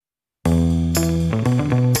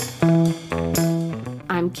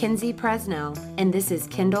Kinsey Presnell, and this is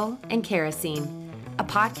Kindle and Kerosene, a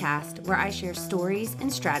podcast where I share stories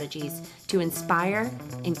and strategies to inspire,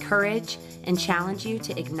 encourage, and challenge you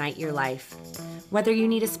to ignite your life. Whether you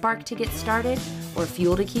need a spark to get started or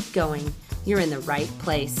fuel to keep going, you're in the right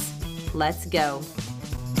place. Let's go.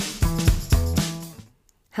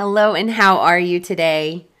 Hello, and how are you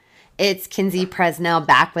today? It's Kinsey Presnell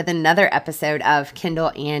back with another episode of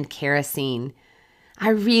Kindle and Kerosene. I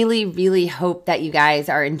really hope that you guys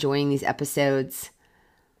are enjoying these episodes.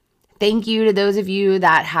 Thank you to those of you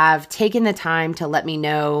that have taken the time to let me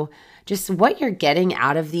know just what you're getting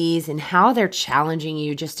out of these and how they're challenging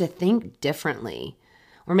you just to think differently.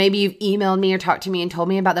 Or maybe you've emailed me or talked to me and told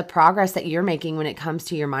me about the progress that you're making when it comes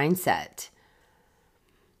to your mindset.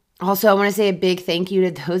 Also, I want to say a big thank you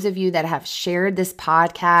to those of you that have shared this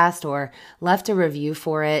podcast or left a review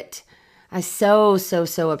for it. I so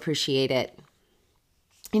appreciate it.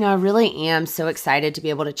 You know, I really am so excited to be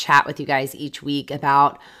able to chat with you guys each week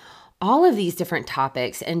about all of these different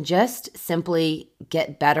topics and just simply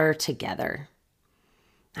get better together.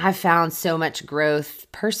 I've found so much growth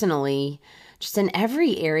personally, just in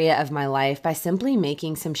every area of my life by simply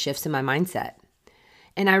making some shifts in my mindset.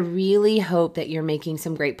 And I really hope that you're making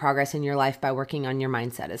some great progress in your life by working on your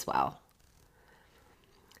mindset as well.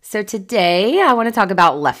 So today I want to talk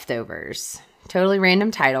about leftovers. Totally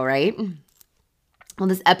random title, right? Well,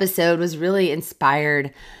 this episode was really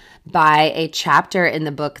inspired by a chapter in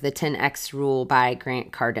the book, The 10X Rule by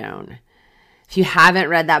Grant Cardone. If you haven't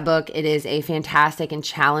read that book, it is a fantastic and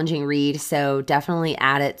challenging read, so definitely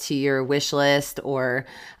add it to your wish list or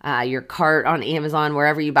your cart on Amazon,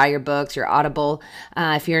 wherever you buy your books, your Audible.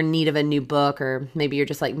 If you're in need of a new book, or maybe you're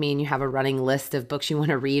just like me and you have a running list of books you want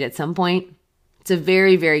to read at some point, it's a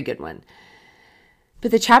very good one. But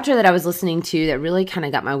the chapter that I was listening to that really kind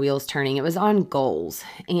of got my wheels turning, it was on goals.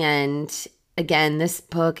 And again, this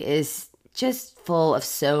book is just full of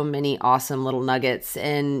so many awesome little nuggets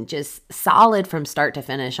and just solid from start to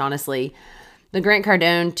finish, honestly. The Grant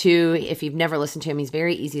Cardone, too, if you've never listened to him, he's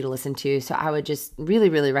very easy to listen to. So I would just really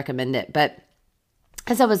recommend it. But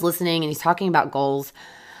as I was listening and he's talking about goals,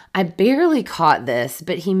 I barely caught this,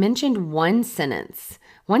 but he mentioned one sentence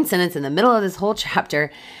in the middle of this whole chapter.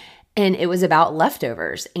 And it was about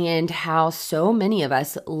leftovers and how so many of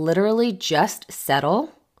us literally just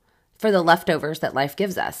settle for the leftovers that life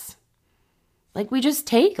gives us. Like, we just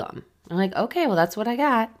take them. I'm like, okay, well, that's what I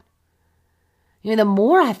got. You know, the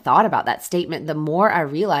more I've thought about that statement, the more I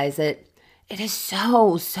realize that it is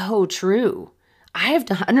so true. I have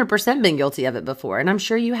 100% been guilty of it before, and I'm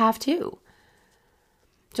sure you have too.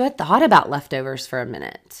 So I thought about leftovers for a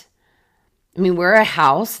minute. I mean, we're a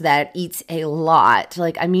house that eats a lot,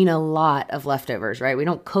 a lot of leftovers, right? We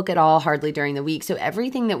don't cook at all hardly during the week. So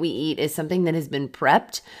everything that we eat is something that has been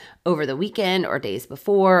prepped over the weekend or days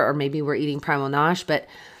before, or maybe we're eating Primal Nosh, but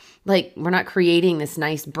we're not creating this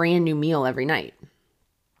nice brand new meal every night.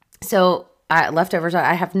 So leftovers,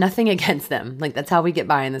 I have nothing against them. That's how we get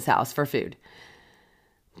by in this house for food.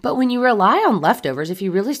 But when you rely on leftovers, if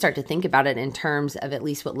you really start to think about it in terms of at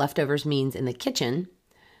least what leftovers means in the kitchen,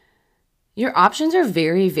 your options are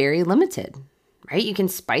very limited, right? You can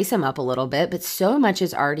spice them up a little bit, but so much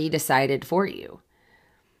is already decided for you.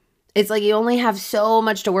 It's like you only have so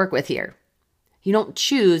much to work with here. You don't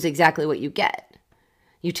choose exactly what you get.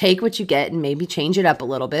 You take what you get and maybe change it up a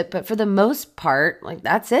little bit, but for the most part,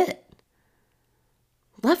 that's it.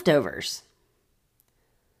 Leftovers.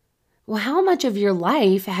 Well, how much of your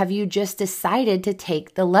life have you just decided to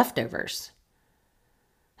take the leftovers?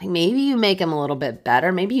 Maybe you make them a little bit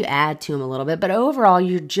better. Maybe you add to them a little bit. But overall,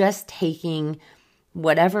 you're just taking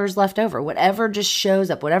whatever's left over, whatever just shows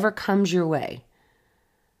up, whatever comes your way.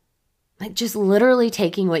 Just literally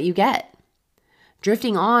taking what you get.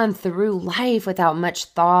 Drifting on through life without much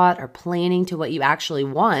thought or planning to what you actually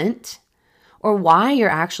want or why you're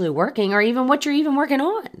actually working or even what you're even working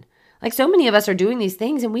on. So many of us are doing these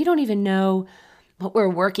things and we don't even know what we're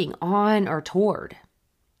working on or toward.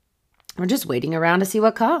 We're just waiting around to see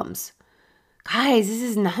what comes. Guys, this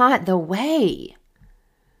is not the way.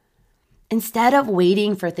 Instead of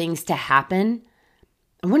waiting for things to happen,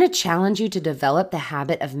 I want to challenge you to develop the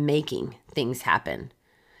habit of making things happen.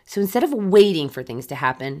 So instead of waiting for things to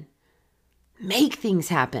happen, make things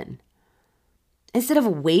happen. Instead of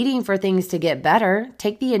waiting for things to get better,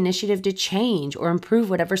 take the initiative to change or improve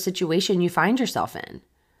whatever situation you find yourself in.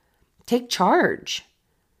 Take charge.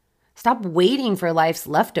 Stop waiting for life's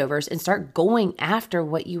leftovers and start going after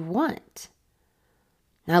what you want.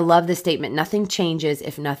 And I love this statement, nothing changes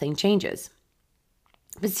if nothing changes.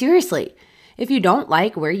 But seriously, if you don't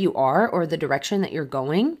like where you are or the direction that you're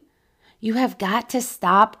going, you have got to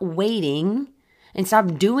stop waiting and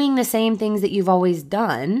stop doing the same things that you've always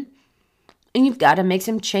done. And you've got to make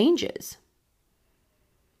some changes.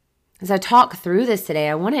 As I talk through this today,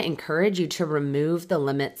 I want to encourage you to remove the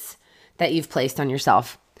limits that you've placed on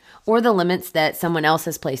yourself or the limits that someone else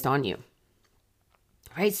has placed on you.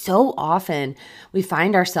 Right? So often we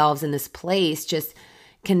find ourselves in this place just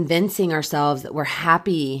convincing ourselves that we're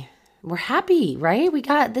happy. We're happy, right? We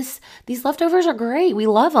got this. These leftovers are great. We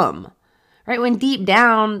love them. Right? When deep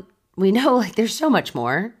down, we know like there's so much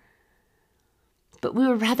more. But we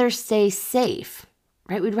would rather stay safe,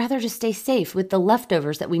 right? We'd rather just stay safe with the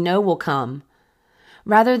leftovers that we know will come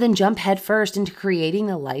rather than jump headfirst into creating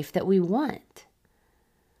the life that we want.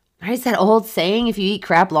 Right? It's that old saying, if you eat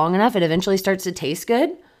crap long enough, it eventually starts to taste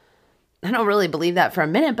good. I don't really believe that for a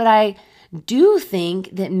minute, but I do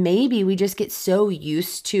think that maybe we just get so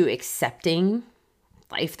used to accepting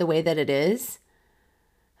life the way that it is,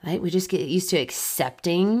 right? We just get used to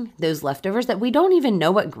accepting those leftovers that we don't even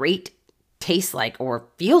know what great tastes like or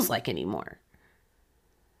feels like anymore.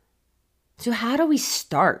 So how do we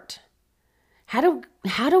start? How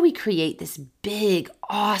do we create this big,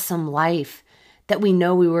 awesome life that we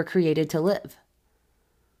know we were created to live?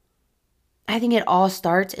 I think it all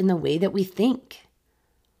starts in the way that we think.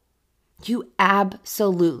 You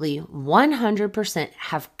absolutely 100%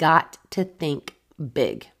 have got to think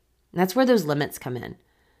big. And that's where those limits come in.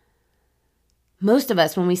 Most of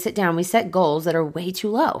us, when we sit down, we set goals that are way too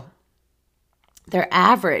low. They're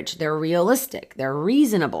average, they're realistic, they're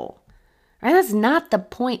reasonable. Right? That's not the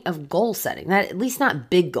point of goal setting, at least not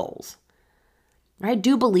big goals. I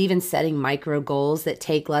do believe in setting micro goals that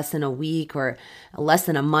take less than a week or less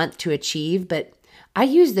than a month to achieve, but I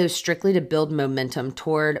use those strictly to build momentum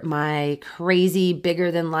toward my crazy,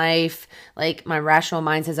 bigger than life, like my rational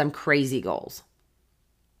mind says I'm crazy goals.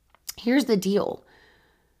 Here's the deal.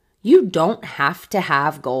 You don't have to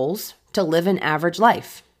have goals to live an average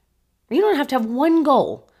life. You don't have to have one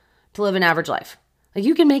goal to live an average life. Like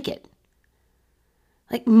you can make it.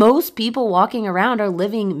 Like most people walking around are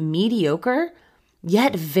living mediocre,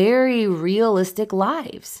 yet very realistic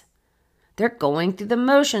lives. They're going through the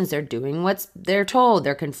motions. They're doing what they're told.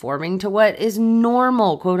 They're conforming to what is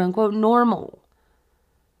normal, quote unquote normal.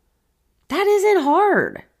 That isn't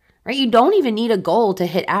hard, right? You don't even need a goal to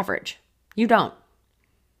hit average. You don't.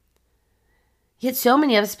 Yet so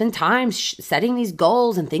many of us spend time setting these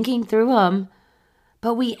goals and thinking through them,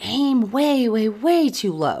 but we aim way, way, way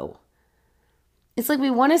too low. It's like we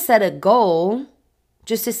want to set a goal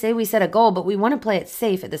just to say we set a goal, but we want to play it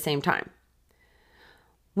safe at the same time.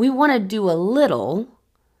 We want to do a little,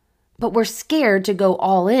 but we're scared to go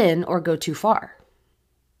all in or go too far.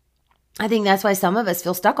 I think that's why some of us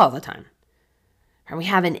feel stuck all the time. Or we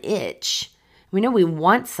have an itch. We know we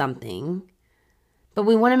want something, but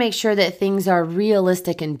we want to make sure that things are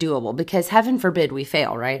realistic and doable because heaven forbid we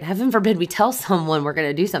fail, right? Heaven forbid we tell someone we're going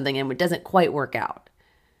to do something and it doesn't quite work out.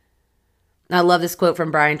 I love this quote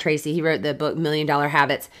from Brian Tracy. He wrote the book $1 Million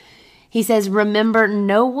Habits. He says, "Remember,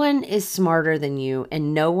 no one is smarter than you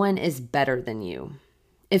and no one is better than you.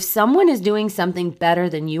 If someone is doing something better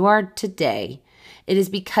than you are today, it is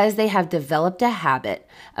because they have developed a habit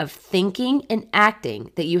of thinking and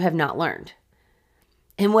acting that you have not learned.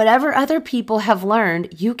 And whatever other people have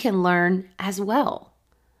learned, you can learn as well."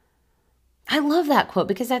 I love that quote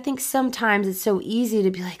because I think sometimes it's so easy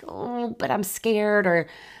to be like, oh, but I'm scared, or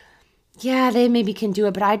yeah, they maybe can do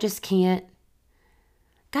it, but I just can't.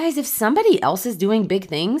 Guys, if somebody else is doing big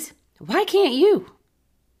things, why can't you?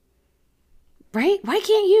 Right? Why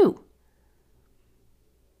can't you?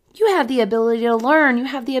 You have the ability to learn. You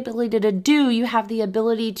have the ability to do. You have the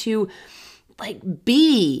ability to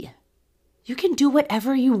be. You can do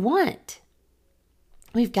whatever you want.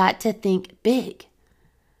 We've got to think big.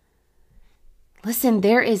 Listen,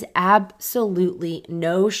 there is absolutely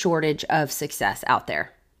no shortage of success out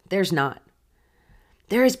there. There's not.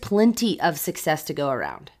 There is plenty of success to go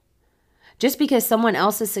around. Just because someone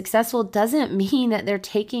else is successful doesn't mean that they're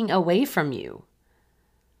taking away from you.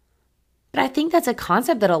 But I think that's a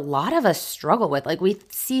concept that a lot of us struggle with. Like we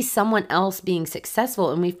see someone else being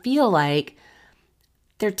successful and we feel like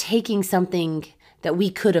they're taking something that we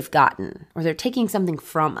could have gotten, or they're taking something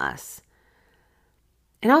from us.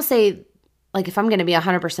 And I'll say, like, if I'm going to be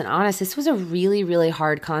 100% honest, this was a really, really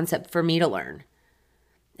hard concept for me to learn.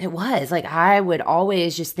 It was like, I would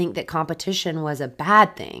always just think that competition was a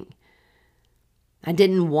bad thing. I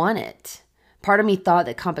didn't want it. Part of me thought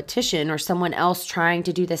that competition or someone else trying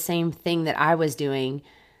to do the same thing that I was doing,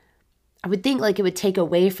 I would think like it would take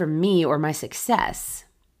away from me or my success.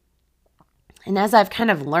 And as I've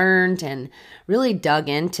kind of learned and really dug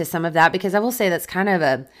into some of that, because I will say that's kind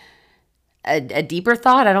of a deeper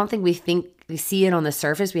thought. I don't think we see it on the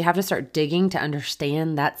surface. We have to start digging to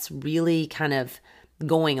understand that's really kind of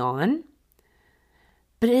going on.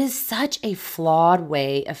 But it is such a flawed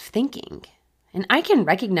way of thinking. And I can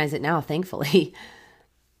recognize it now, thankfully.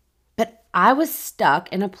 But I was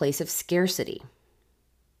stuck in a place of scarcity.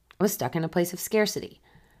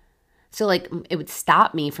 So it would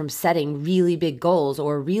stop me from setting really big goals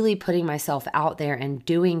or really putting myself out there and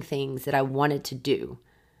doing things that I wanted to do.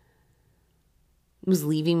 It was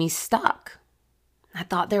leaving me stuck. I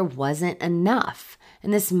thought there wasn't enough.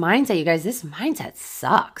 And this mindset, you guys, this mindset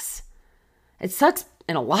sucks. It sucks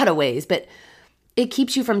in a lot of ways, but it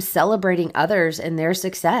keeps you from celebrating others and their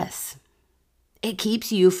success. It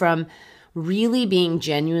keeps you from really being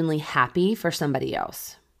genuinely happy for somebody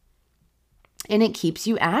else. And it keeps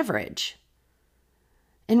you average.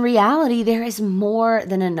 In reality, there is more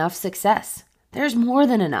than enough success. There's more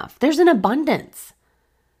than enough. There's an abundance.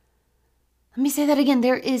 Let me say that again.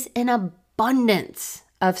 There is an abundance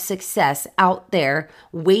of success out there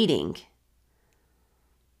waiting.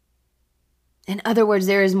 In other words,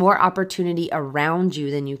 there is more opportunity around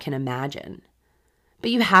you than you can imagine.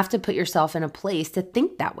 But you have to put yourself in a place to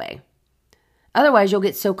think that way. Otherwise, you'll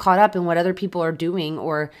get so caught up in what other people are doing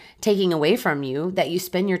or taking away from you that you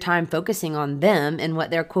spend your time focusing on them and what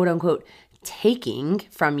they're quote unquote taking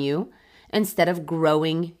from you instead of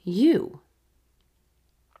growing you.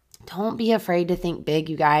 Don't be afraid to think big,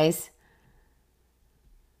 you guys.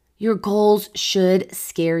 Your goals should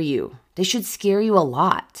scare you. They should scare you a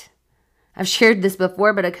lot. I've shared this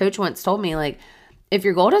before, but a coach once told me, if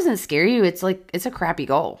your goal doesn't scare you, it's a crappy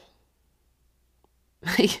goal.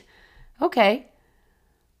 Okay.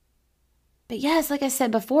 But yes, like I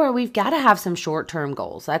said before, we've got to have some short-term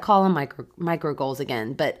goals. I call them micro goals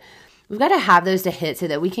again, but we've got to have those to hit so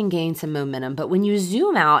that we can gain some momentum. But when you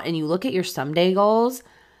zoom out and you look at your someday goals,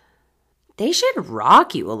 they should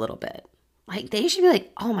rock you a little bit. They should be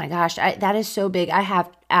oh my gosh, that is so big. I have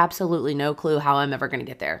absolutely no clue how I'm ever going to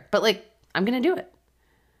get there. But I'm going to do it.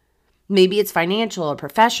 Maybe it's financial or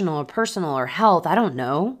professional or personal or health. I don't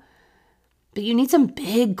know. But you need some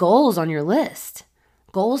big goals on your list.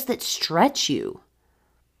 Goals that stretch you.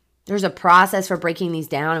 There's a process for breaking these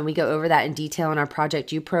down, and we go over that in detail in our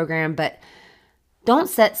Project U program, but don't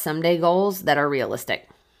set someday goals that are realistic.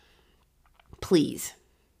 Please.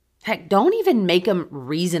 Heck, don't even make them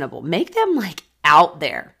reasonable. Make them out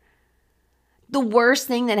there. The worst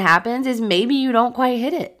thing that happens is maybe you don't quite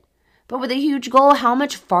hit it. But with a huge goal, how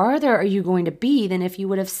much farther are you going to be than if you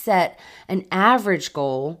would have set an average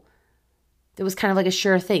goal that was kind of a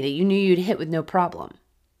sure thing that you knew you'd hit with no problem?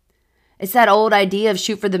 It's that old idea of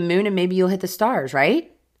shoot for the moon and maybe you'll hit the stars,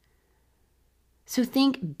 right? So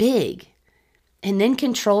think big and then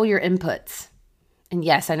control your inputs. And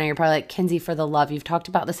yes, I know you're probably Kenzie, for the love, you've talked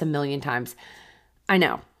about this a million times. I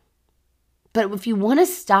know. But if you want to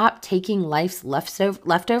stop taking life's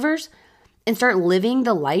leftovers and start living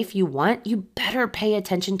the life you want, you better pay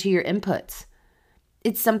attention to your inputs.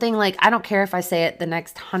 It's something I don't care if I say it the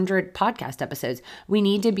next 100 podcast episodes. We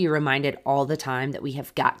need to be reminded all the time that we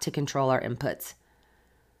have got to control our inputs.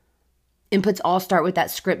 Inputs all start with that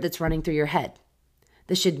script that's running through your head.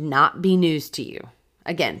 This should not be news to you.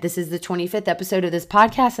 Again, this is the 25th episode of this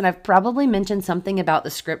podcast, and I've probably mentioned something about the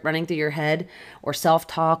script running through your head or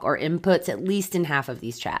self-talk or inputs at least in half of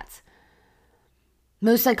these chats.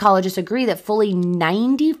 Most psychologists agree that fully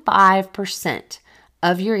 95%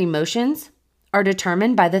 of your emotions are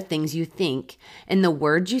determined by the things you think and the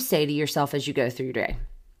words you say to yourself as you go through your day.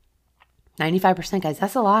 95%, guys,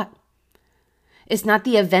 that's a lot. It's not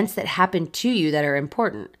the events that happen to you that are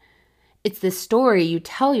important. It's the story you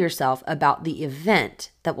tell yourself about the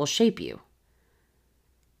event that will shape you.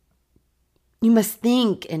 You must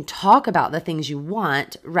think and talk about the things you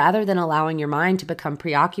want rather than allowing your mind to become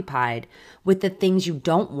preoccupied with the things you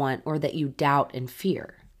don't want or that you doubt and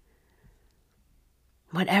fear.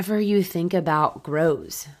 Whatever you think about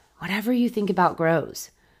grows. Whatever you think about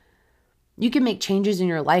grows. You can make changes in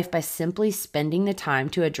your life by simply spending the time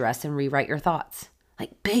to address and rewrite your thoughts.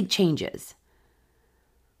 Big changes.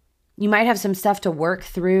 You might have some stuff to work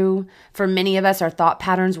through. For many of us, our thought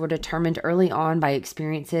patterns were determined early on by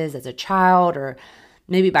experiences as a child or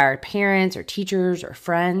maybe by our parents or teachers or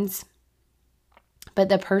friends. But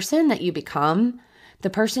the person that you become, the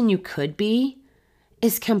person you could be,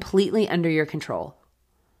 is completely under your control.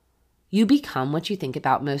 You become what you think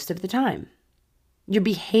about most of the time. Your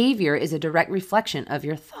behavior is a direct reflection of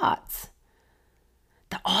your thoughts.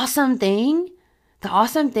 The awesome thing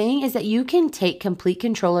is that you can take complete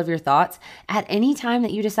control of your thoughts at any time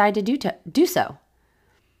that you decide to do so.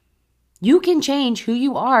 You can change who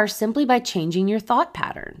you are simply by changing your thought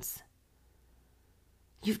patterns.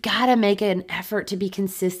 You've got to make an effort to be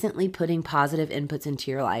consistently putting positive inputs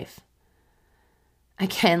into your life.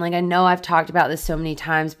 Again, like I know I've talked about this so many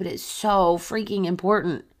times, but it's so freaking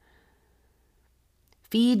important.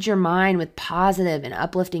 Feed your mind with positive and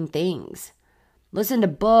uplifting things. Listen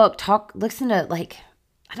to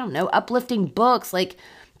uplifting books like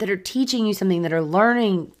that are teaching you something, that you're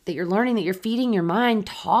learning, that you're feeding your mind.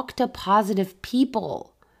 Talk to positive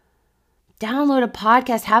people. Download a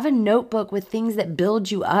podcast, have a notebook with things that build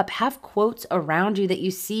you up, have quotes around you that you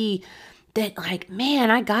see that like, man,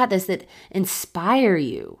 I got this, that inspire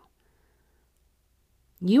you.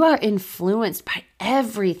 You are influenced by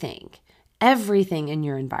everything in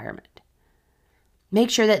your environment. Make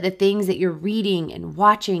sure that the things that you're reading and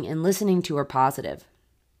watching and listening to are positive.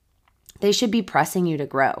 They should be pressing you to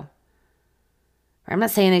grow. I'm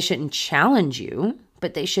not saying they shouldn't challenge you,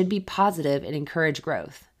 but they should be positive and encourage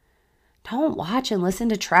growth. Don't watch and listen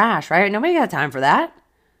to trash, right? Nobody got time for that.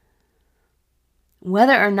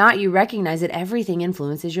 Whether or not you recognize that everything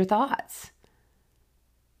influences your thoughts.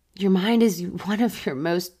 Your mind is one of your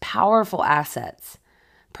most powerful assets.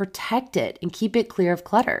 Protect it and keep it clear of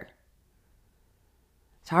clutter.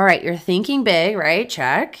 So, all right, you're thinking big, right?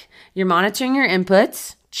 Check. You're monitoring your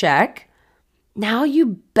inputs. Check. Now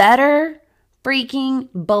you better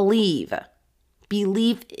freaking believe.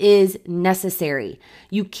 Belief is necessary.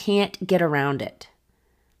 You can't get around it.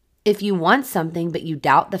 If you want something but you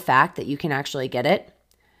doubt the fact that you can actually get it,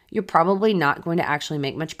 you're probably not going to actually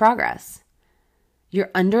make much progress.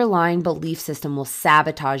 Your underlying belief system will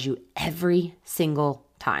sabotage you every single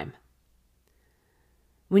time.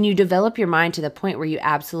 When you develop your mind to the point where you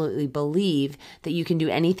absolutely believe that you can do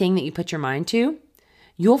anything that you put your mind to,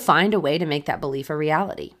 you'll find a way to make that belief a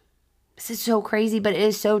reality. This is so crazy, but it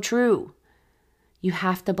is so true. You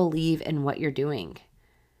have to believe in what you're doing.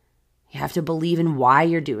 You have to believe in why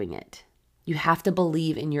you're doing it. You have to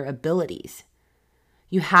believe in your abilities.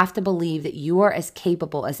 You have to believe that you are as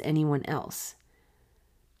capable as anyone else.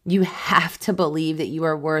 You have to believe that you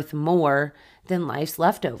are worth more than life's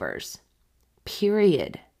leftovers.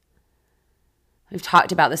 Period. We've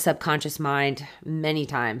talked about the subconscious mind many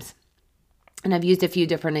times, and I've used a few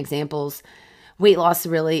different examples. Weight loss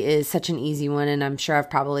really is such an easy one, and I'm sure I've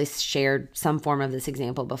probably shared some form of this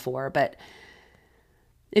example before, but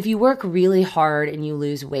if you work really hard and you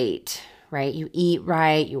lose weight, right? You eat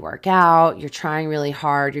right, you work out, you're trying really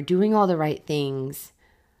hard, you're doing all the right things,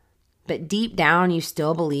 but deep down you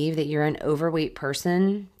still believe that you're an overweight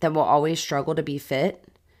person that will always struggle to be fit,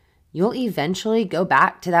 you'll eventually go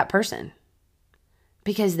back to that person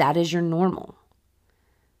because that is your normal.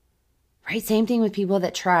 Right? Same thing with people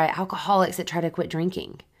that alcoholics that try to quit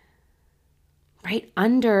drinking. Right?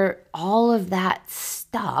 Under all of that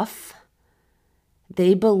stuff,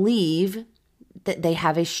 they believe that they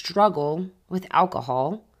have a struggle with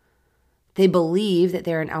alcohol. They believe that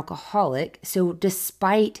they're an alcoholic. So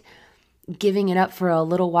despite giving it up for a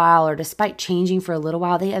little while or despite changing for a little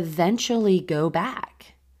while, they eventually go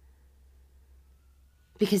back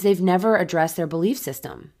because they've never addressed their belief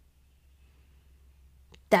system.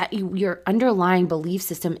 That your underlying belief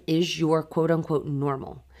system is your quote unquote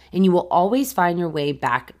normal, and you will always find your way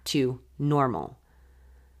back to normal.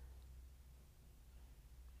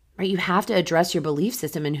 Right? You have to address your belief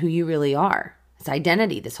system and who you really are. It's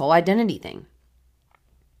identity, this whole identity thing.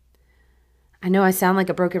 I know I sound like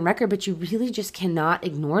a broken record, but you really just cannot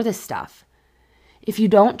ignore this stuff. If you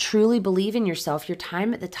don't truly believe in yourself, your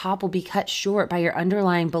time at the top will be cut short by your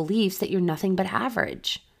underlying beliefs that you're nothing but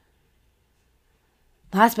average.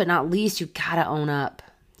 Last but not least, you gotta own up.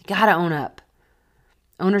 You gotta own up.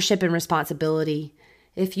 Ownership and responsibility.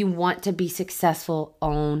 If you want to be successful,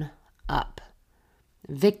 own up.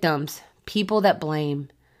 Victims, people that blame,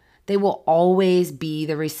 they will always be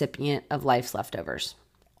the recipient of life's leftovers.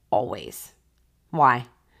 Always. Why?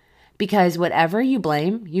 Because whatever you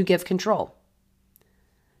blame, you give control.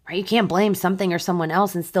 Right? You can't blame something or someone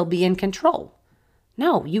else and still be in control.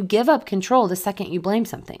 No, you give up control the second you blame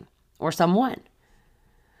something or someone.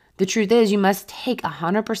 The truth is, you must take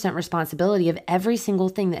 100% responsibility of every single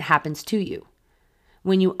thing that happens to you.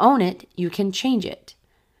 When you own it, you can change it.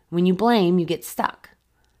 When you blame, you get stuck.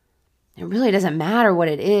 It really doesn't matter what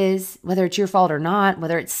it is, whether it's your fault or not,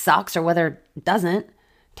 whether it sucks or whether it doesn't.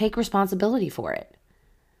 Take responsibility for it.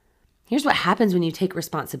 Here's what happens when you take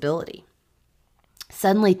responsibility.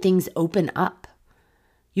 Suddenly things open up.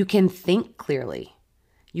 You can think clearly.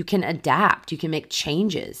 You can adapt. You can make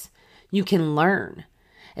changes. You can learn.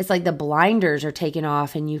 It's like the blinders are taken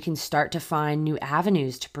off and you can start to find new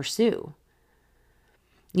avenues to pursue.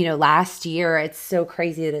 Last year, it's so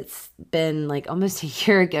crazy that it's been like almost a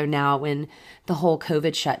year ago now when the whole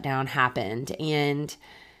COVID shutdown happened. And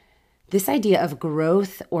this idea of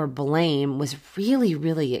growth or blame was really,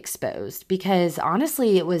 really exposed because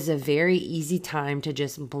honestly, it was a very easy time to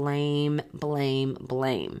just blame, blame,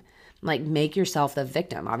 blame. Like make yourself the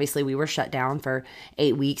victim. Obviously, we were shut down for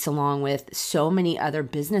 8 weeks along with so many other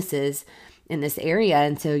businesses in this area.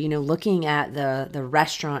 And so, looking at the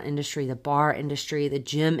restaurant industry, the bar industry, the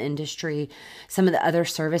gym industry, some of the other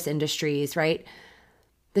service industries, right?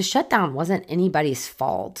 The shutdown wasn't anybody's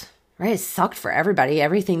fault, right? It sucked for everybody.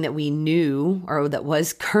 Everything that we knew or that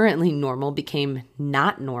was currently normal became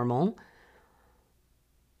not normal,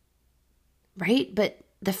 right? But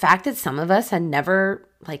the fact that some of us had never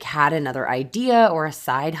had another idea or a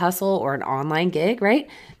side hustle or an online gig, right?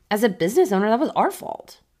 As a business owner, that was our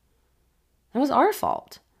fault. That was our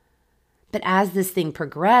fault. But as this thing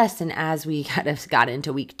progressed and as we kind of got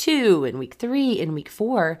into week 2 and week 3 and week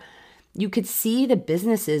 4, you could see the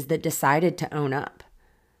businesses that decided to own up.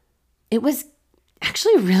 It was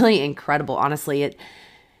actually really incredible, honestly.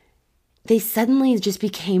 They suddenly just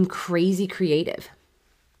became crazy creative.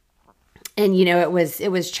 And, it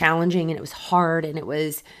was challenging and it was hard and it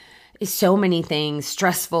was so many things,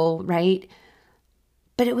 stressful, right?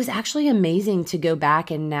 But it was actually amazing to go back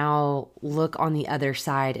and now look on the other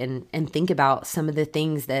side and think about some of the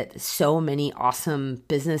things that so many awesome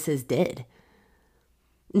businesses did.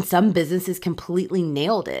 And some businesses completely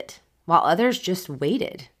nailed it, while others just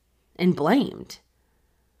waited and blamed.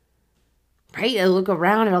 Right? I look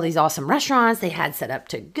around at all these awesome restaurants they had set up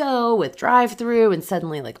to go with drive-through, and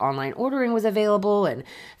suddenly online ordering was available and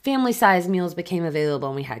family size meals became available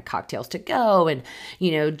and we had cocktails to go and,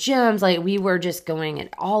 gyms, we were just going at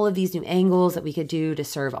all of these new angles that we could do to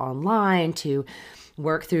serve online, to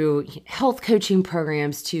work through health coaching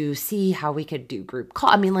programs, to see how we could do group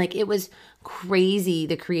call. It was crazy,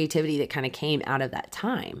 the creativity that kind of came out of that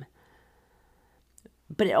time.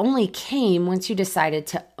 But it only came once you decided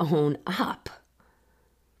to own up,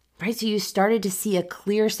 right? So you started to see a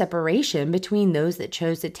clear separation between those that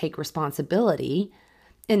chose to take responsibility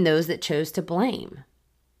and those that chose to blame.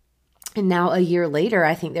 And now a year later,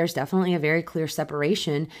 I think there's definitely a very clear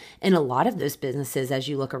separation in a lot of those businesses as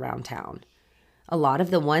you look around town. A lot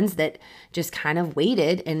of the ones that just kind of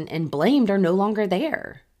waited and blamed are no longer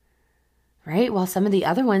there. Right? While some of the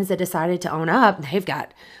other ones that decided to own up, they've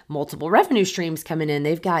got multiple revenue streams coming in.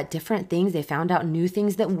 They've got different things. They found out new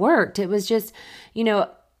things that worked. It was just,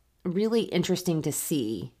 really interesting to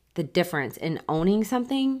see the difference in owning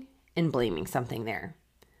something and blaming something there.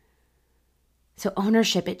 So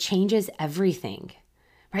ownership, it changes everything,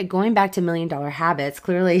 right? Going back to $1 Million Habits,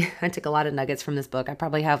 clearly I took a lot of nuggets from this book. I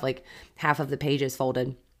probably have half of the pages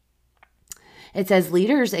folded. It says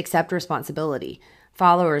leaders accept responsibility.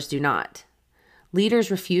 Followers do not.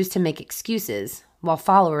 Leaders refuse to make excuses, while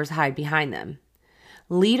followers hide behind them.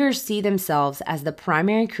 Leaders see themselves as the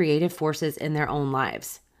primary creative forces in their own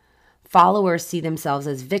lives. Followers see themselves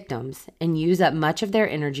as victims and use up much of their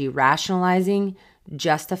energy rationalizing,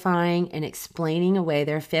 justifying, and explaining away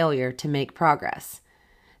their failure to make progress.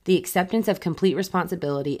 The acceptance of complete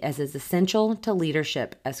responsibility is as essential to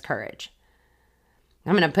leadership as courage.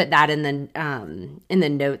 I'm going to put that in the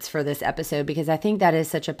notes for this episode because I think that is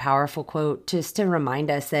such a powerful quote just to remind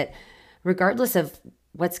us that regardless of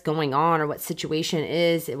what's going on or what situation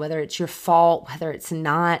is, whether it's your fault, whether it's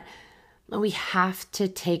not, we have to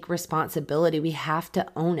take responsibility. We have to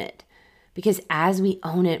own it because as we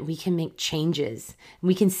own it, we can make changes,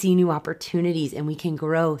 we can see new opportunities, and we can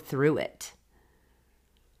grow through it.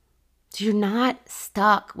 So you're not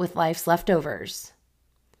stuck with life's leftovers.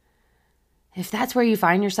 If that's where you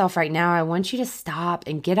find yourself right now, I want you to stop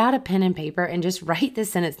and get out a pen and paper and just write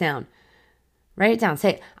this sentence down. Write it down.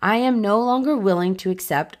 Say, I am no longer willing to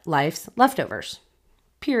accept life's leftovers.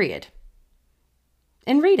 Period.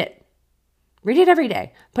 And read it. Read it every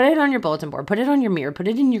day. Put it on your bulletin board. Put it on your mirror. Put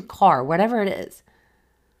it in your car, whatever it is.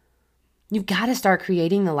 You've got to start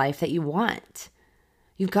creating the life that you want.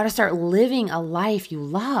 You've got to start living a life you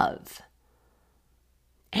love.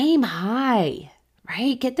 Aim high.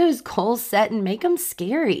 Right? Get those goals set and make them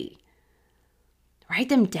scary. Write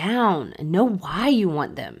them down and know why you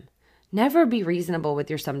want them. Never be reasonable with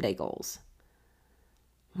your someday goals.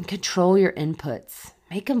 And control your inputs.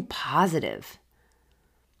 Make them positive.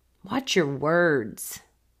 Watch your words.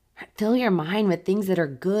 Fill your mind with things that are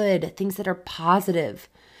good, things that are positive,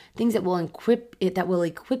 things that will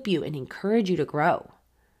equip you and encourage you to grow.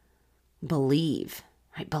 Believe.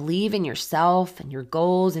 Right? Believe in yourself and your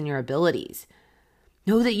goals and your abilities.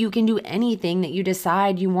 Know that you can do anything that you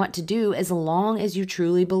decide you want to do as long as you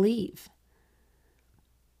truly believe.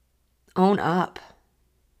 Own up,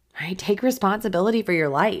 right? Take responsibility for your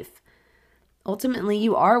life. Ultimately,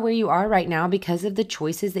 you are where you are right now because of the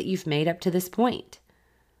choices that you've made up to this point.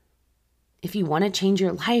 If you want to change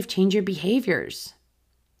your life, change your behaviors.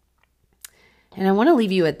 And I want to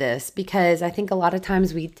leave you with this because I think a lot of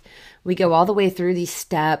times we go all the way through these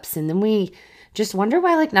steps and then we just wonder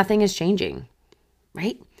why like nothing is changing,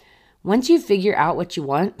 right? Once you figure out what you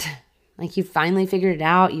want, like you've finally figured it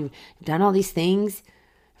out, you've done all these things,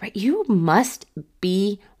 right? You must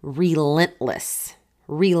be relentless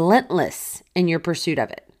in your pursuit of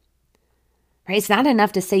it, right? It's not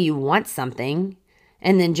enough to say you want something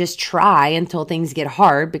and then just try until things get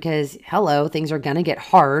hard because, hello, things are going to get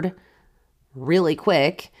hard really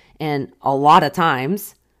quick and a lot of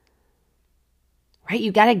times, right?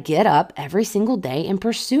 You got to get up every single day and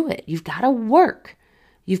pursue it. You've got to work.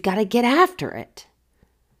 You've got to get after it,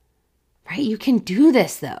 right? You can do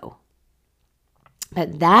this though.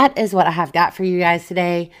 But that is what I have got for you guys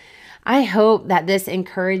today. I hope that this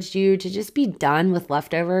encouraged you to just be done with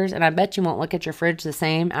leftovers. And I bet you won't look at your fridge the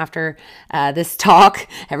same after this talk.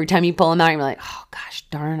 Every time you pull them out, you're like, oh gosh,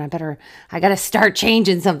 darn, I got to start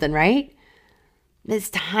changing something, right?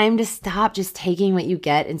 It's time to stop just taking what you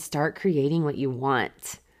get and start creating what you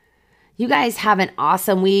want. You guys have an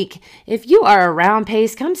awesome week. If you are around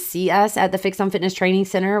Pace, come see us at the Fixed on Fitness Training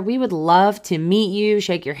Center. We would love to meet you,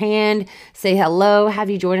 shake your hand, say hello,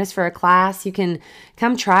 have you join us for a class. You can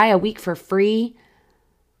come try a week for free.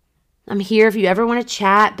 I'm here if you ever want to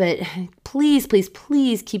chat, but please, please,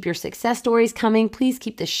 please keep your success stories coming. Please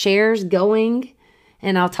keep the shares going,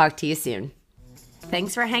 and I'll talk to you soon.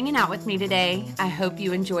 Thanks for hanging out with me today. I hope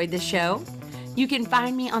you enjoyed the show. You can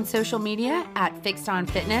find me on social media at Fixed on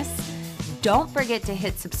Fitness. Don't forget to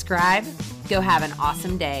hit subscribe. Go have an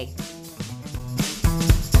awesome day.